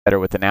better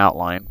with an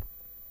outline.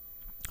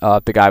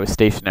 If the guy was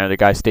stationary, the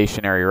guy's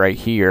stationary right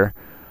here.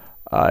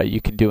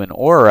 You can do an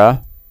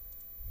aura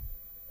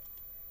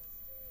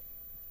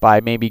by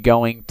maybe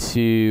going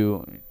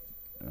to,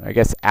 I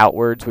guess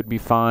outwards would be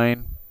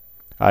fine.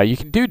 You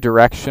can do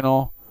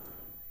directional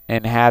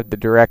and have the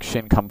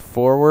direction come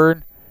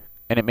forward,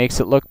 and it makes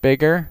it look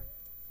bigger.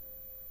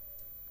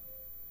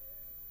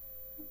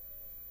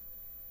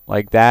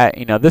 Like that.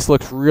 You know, this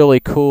looks really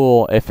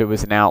cool if it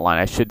was an outline.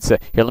 I should say,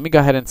 here, let me go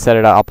ahead and set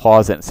it up. I'll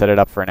pause it and set it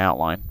up for an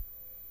outline,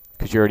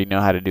 because you already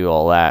know how to do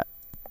all that.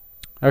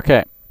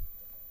 Okay.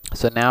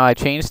 So now I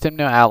changed him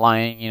to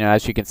outline. You know,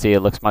 as you can see,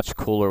 it looks much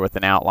cooler with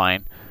an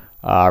outline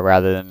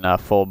rather than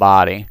full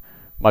body.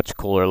 Much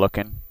cooler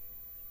looking.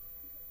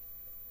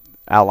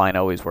 Outline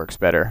always works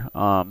better.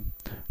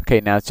 Okay,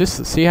 now just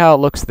to see how it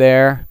looks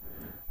there.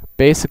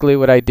 Basically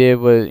what I did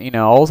was, you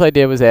know, all I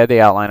did was add the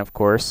outline, of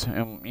course.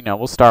 And, you know,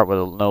 we'll start with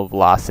no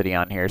velocity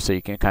on here so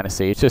you can kind of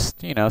see. It's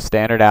just, you know,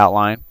 standard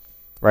outline,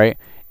 right?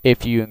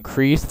 If you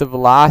increase the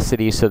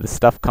velocity so the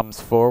stuff comes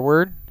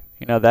forward,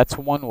 you know, that's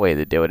one way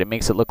to do it. It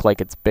makes it look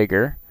like it's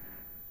bigger.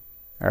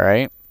 All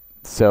right.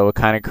 So it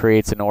kind of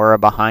creates an aura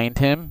behind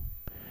him.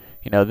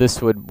 You know, this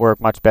would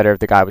work much better if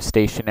the guy was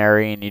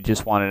stationary and you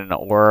just wanted an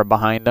aura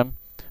behind him.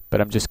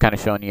 But I'm just kind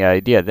of showing you the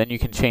idea. Then you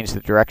can change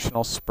the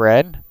directional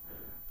spread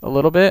a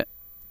little bit.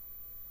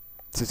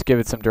 Just give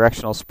it some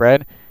directional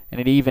spread. And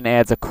it even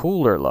adds a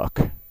cooler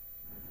look.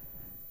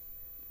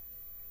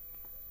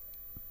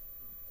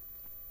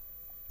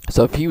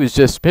 So if he was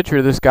just,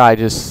 picture this guy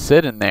just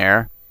sitting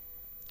there.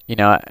 You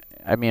know,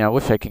 I mean, I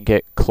wish I could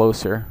get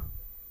closer.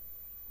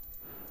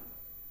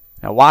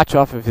 Now watch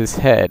off of his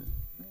head.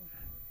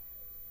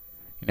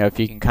 You know, if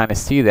you can kind of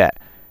see that.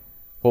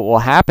 What will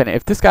happen,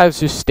 if this guy was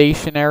just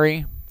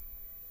stationary,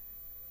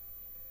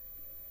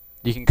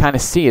 you can kind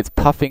of see it's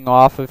puffing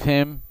off of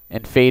him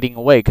and fading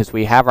away because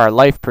we have our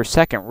life per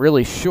second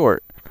really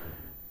short.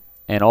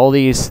 And all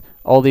these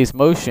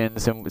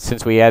motions, and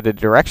since we added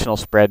directional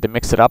spread to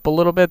mix it up a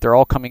little bit, they're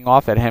all coming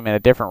off at him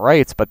at different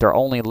rates, but they're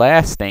only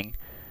lasting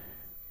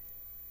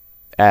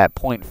at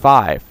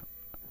 0.5.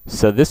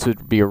 So this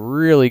would be a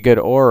really good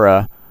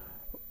aura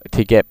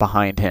to get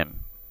behind him.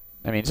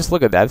 I mean, just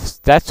look at that.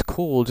 That's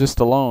cool just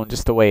alone,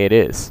 just the way it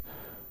is.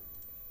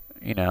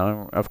 You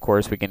know, of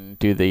course we can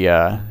do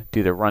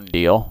the run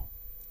deal.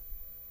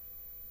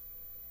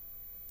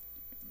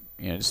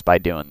 You know, just by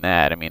doing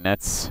that. I mean,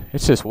 it's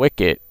just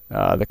wicked.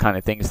 The kind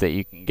of things that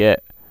you can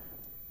get.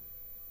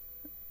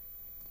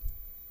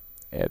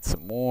 Add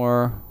some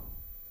more.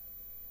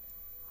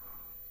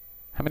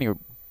 How many?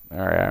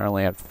 Alright, I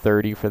only have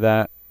 30 for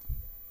that.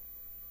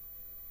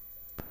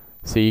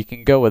 So you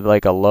can go with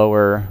like a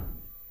lower.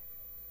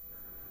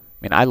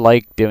 I mean, I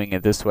like doing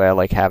it this way. I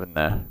like having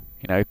the,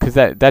 you know, because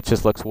that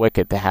just looks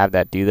wicked to have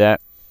that do that.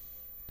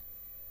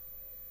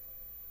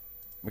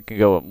 We can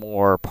go with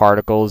more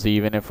particles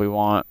even if we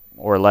want,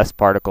 or less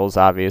particles,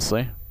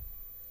 obviously.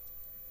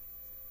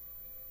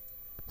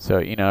 So,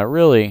 you know, it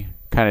really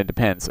kind of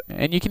depends.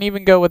 And you can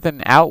even go with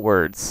an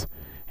outwards.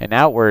 And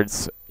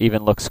outwards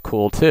even looks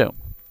cool too.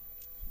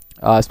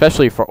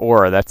 Especially for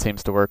aura. That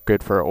seems to work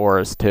good for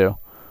auras too.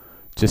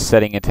 Just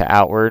setting it to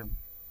outward.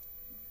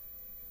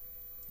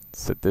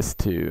 Set this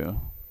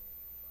to,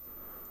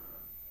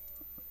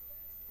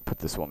 put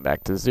this one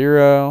back to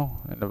 0,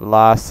 and the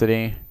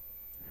velocity.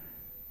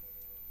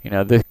 You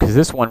know, because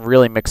this one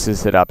really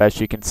mixes it up, as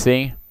you can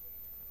see.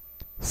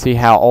 See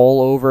how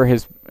all over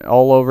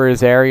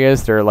his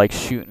areas, they're like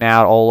shooting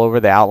out all over.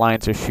 The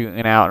outlines are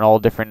shooting out in all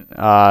different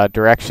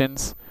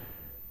directions.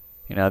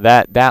 You know,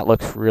 that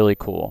looks really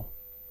cool.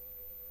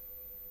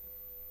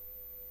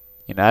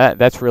 You know,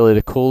 that's really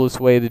the coolest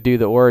way to do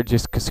the aura,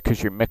 just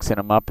because you're mixing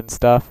them up and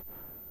stuff.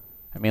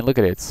 I mean, look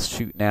at it. It's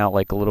shooting out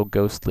like a little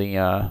ghostly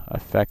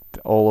effect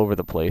all over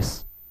the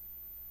place.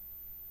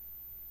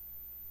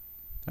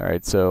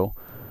 Alright, so,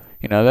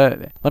 you know,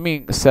 let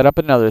me set up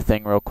another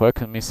thing real quick.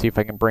 Let me see if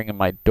I can bring in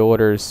my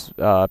daughter's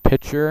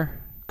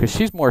picture, because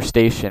she's more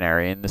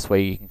stationary, and this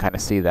way you can kind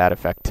of see that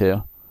effect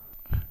too.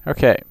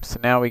 Okay, so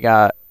now we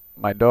got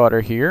my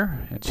daughter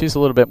here, and she's a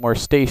little bit more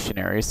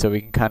stationary, so we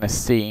can kind of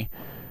see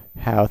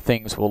how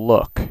things will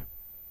look.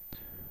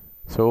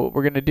 So what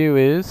we're going to do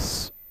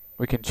is,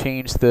 we can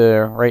change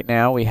right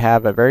now we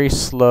have a very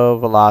slow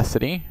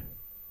velocity.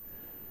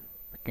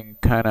 We can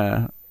kind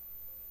of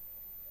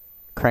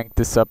crank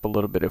this up a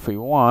little bit if we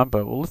want,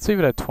 but let's leave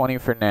it at 20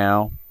 for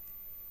now.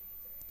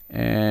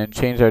 And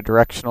change our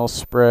directional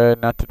spread,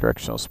 not the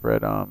directional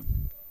spread,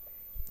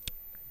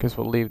 guess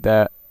we'll leave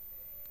that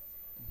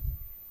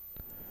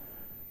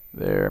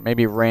there.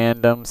 Maybe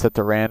random, set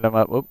the random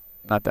up, whoop,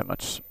 not that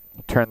much.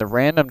 We'll turn the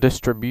random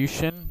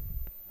distribution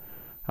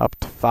up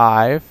to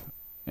 5.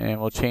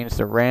 And we'll change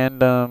the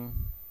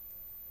random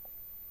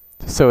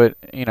so it,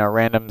 you know,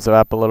 randoms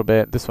up a little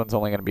bit. This one's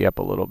only going to be up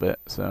a little bit.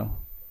 So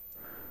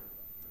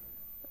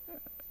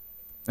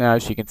now,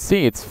 as you can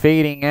see, it's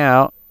fading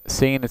out.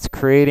 Seeing it's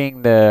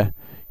creating the,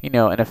 you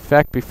know, an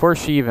effect before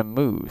she even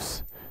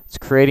moves. It's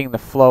creating the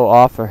flow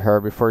off of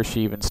her before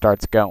she even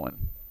starts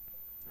going.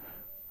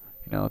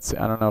 You know, let's see.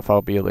 I don't know if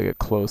I'll be able to get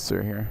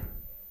closer here.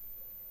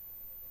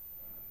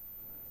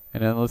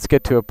 And then let's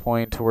get to a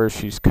point to where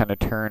she's kind of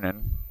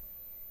turning,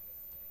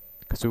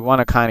 because we want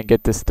to kind of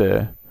get this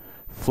to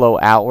flow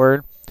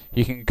outward.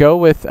 You can go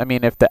with, I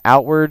mean, if the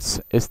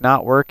outwards is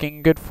not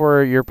working good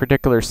for your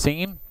particular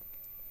scene,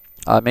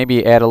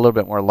 maybe add a little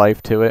bit more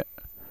life to it.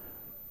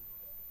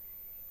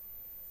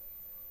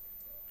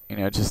 You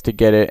know, just to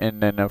get it,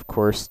 and then of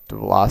course the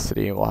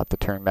velocity we'll have to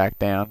turn back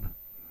down.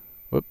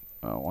 Whoop,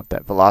 I want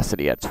that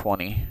velocity at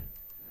 20.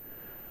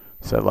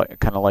 So I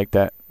kind of like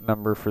that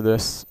number for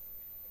this.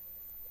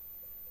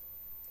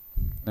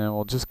 And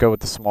we'll just go with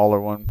the smaller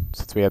one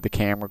since we have the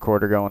cam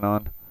recorder going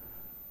on.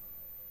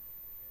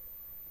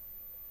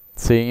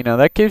 See, you know,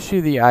 that gives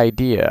you the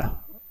idea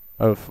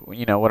of,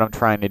 you know, what I'm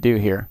trying to do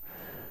here.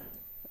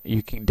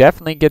 You can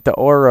definitely get the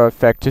aura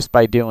effect just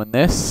by doing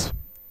this.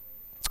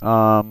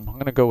 I'm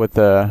going to go with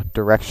the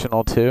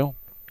directional too,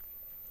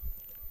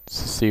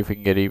 just to see if we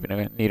can get even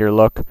a neater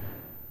look.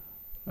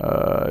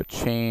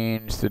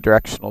 Change the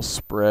directional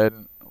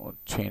spread. We'll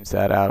change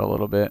that out a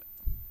little bit.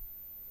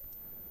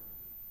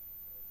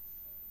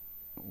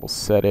 We'll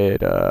set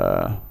it,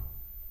 let's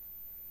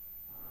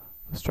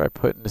try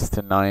putting this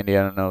to 90.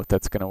 I don't know if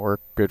that's going to work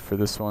good for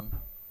this one.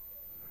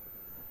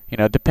 You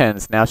know, it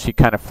depends. Now she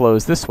kind of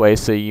flows this way,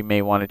 so you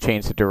may want to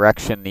change the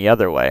direction the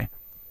other way.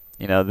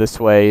 You know, this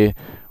way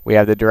we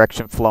have the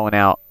direction flowing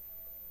out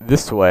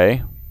this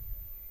way.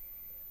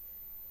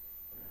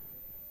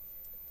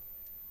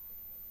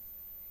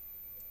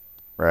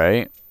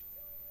 Right?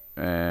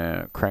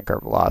 And crank our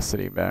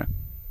velocity back.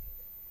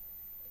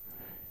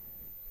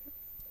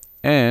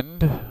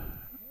 And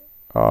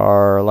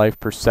our life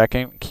per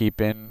second,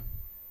 keep in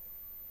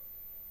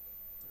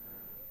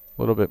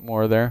a little bit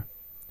more there.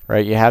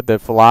 Right, you have the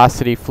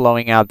velocity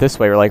flowing out this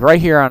way, or like right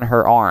here on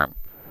her arm.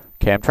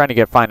 Okay, I'm trying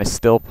to find a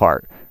still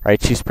part.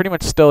 Right, she's pretty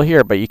much still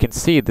here, but you can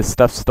see the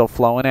stuff's still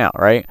flowing out,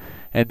 right?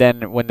 And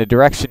then when the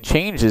direction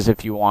changes,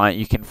 if you want,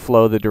 you can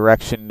flow the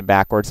direction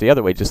backwards the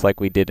other way, just like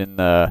we did in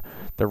the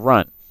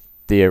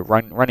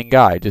running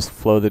guide. Just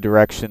flow the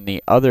direction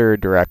the other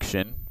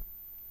direction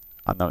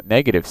on the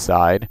negative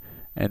side,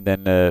 and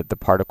then the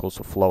particles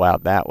will flow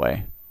out that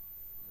way.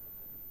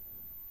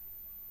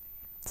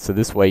 So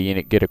this way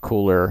you get a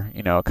cooler,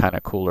 you know, kind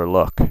of cooler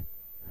look.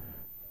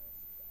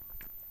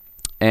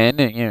 And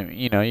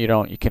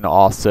you can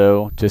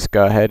also just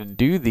go ahead and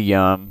do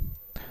the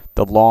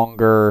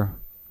longer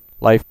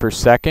life per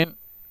second,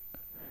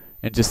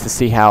 and just to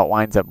see how it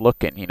winds up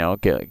looking, you know,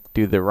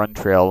 do the run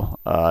trail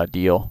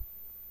deal.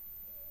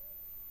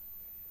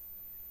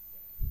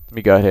 Let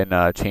me go ahead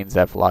and change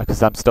that velocity,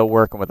 because I'm still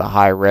working with a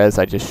high res.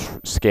 I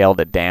just scaled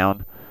it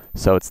down,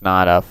 so it's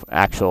not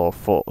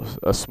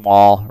a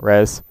small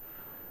res.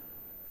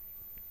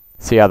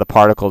 See how the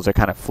particles are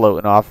kind of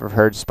floating off of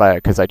her just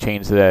because I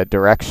changed the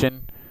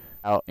direction.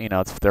 You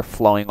know, they're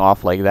flowing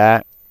off like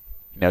that.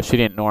 You know, she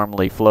didn't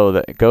normally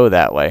go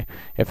that way.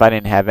 If I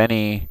didn't have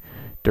any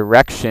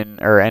direction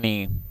or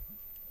any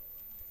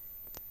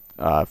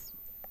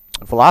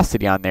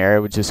velocity on there, it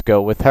would just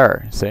go with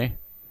her. See?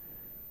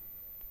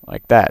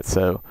 Like that.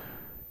 So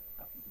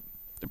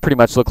it pretty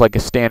much looked like a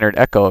standard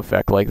echo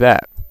effect like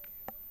that.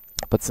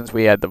 But since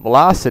we had the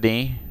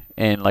velocity,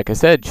 and like I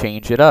said,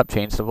 change it up,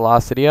 change the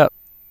velocity up.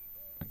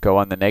 Go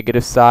on the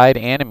negative side,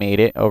 animate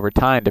it over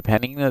time,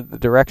 depending on the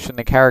direction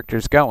the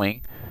character's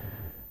going,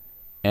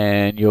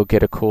 and you'll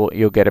get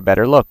a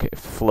better look. It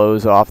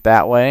flows off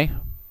that way,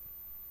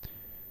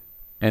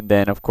 and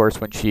then of course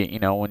when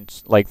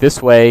like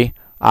this way,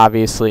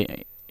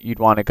 obviously you'd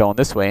want to go in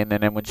this way, and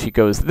then when she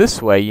goes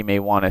this way, you may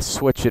want to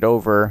switch it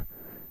over.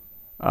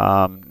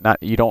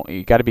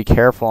 You got to be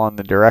careful on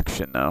the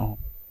direction though,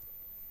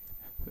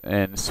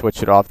 and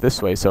switch it off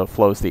this way so it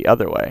flows the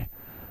other way.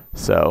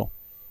 So.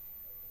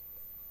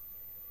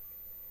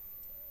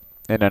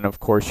 And then of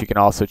course you can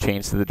also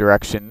change the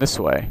direction this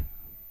way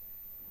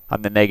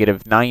on the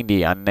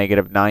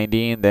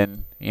 -90, and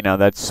then, you know,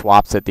 that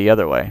swaps it the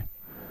other way.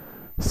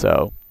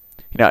 So,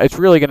 you know, it's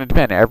really going to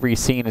depend. Every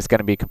scene is going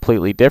to be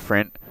completely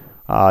different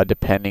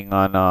depending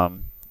on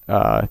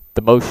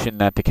the motion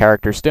that the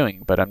character's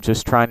doing. But I'm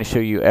just trying to show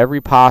you every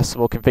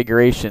possible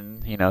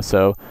configuration, you know,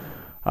 so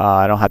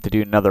I don't have to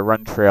do another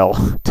run trail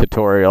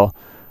tutorial.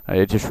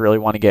 I just really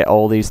want to get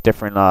all these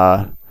different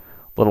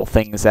little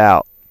things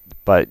out.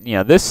 But,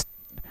 you know,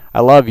 I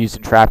love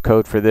using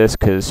Trapcode for this,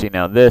 because, you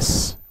know,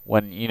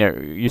 when, you know,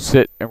 you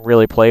sit and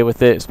really play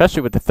with it,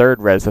 especially with the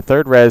third res. The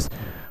third res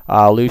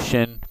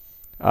Lucian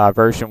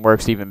version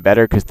works even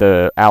better, because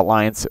the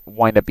outlines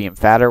wind up being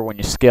fatter when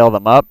you scale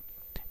them up,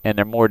 and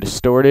they're more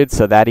distorted,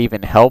 so that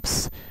even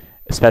helps,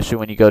 especially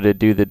when you go to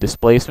do the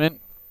displacement.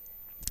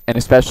 And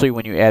especially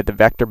when you add the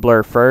vector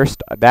blur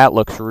first, that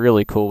looks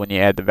really cool when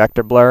you add the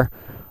vector blur.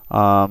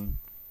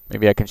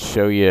 Maybe I can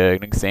show you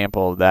an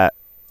example of that.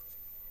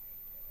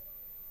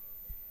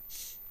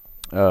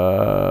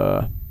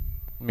 Let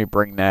me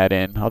bring that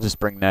in. I'll just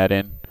bring that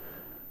in.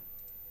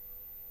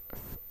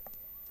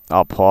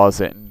 I'll pause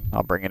it and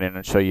I'll bring it in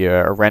and show you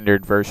a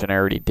rendered version I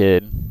already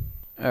did.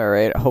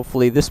 Alright,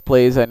 hopefully this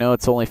plays. I know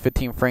it's only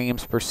 15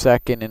 frames per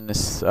second in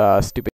this stupid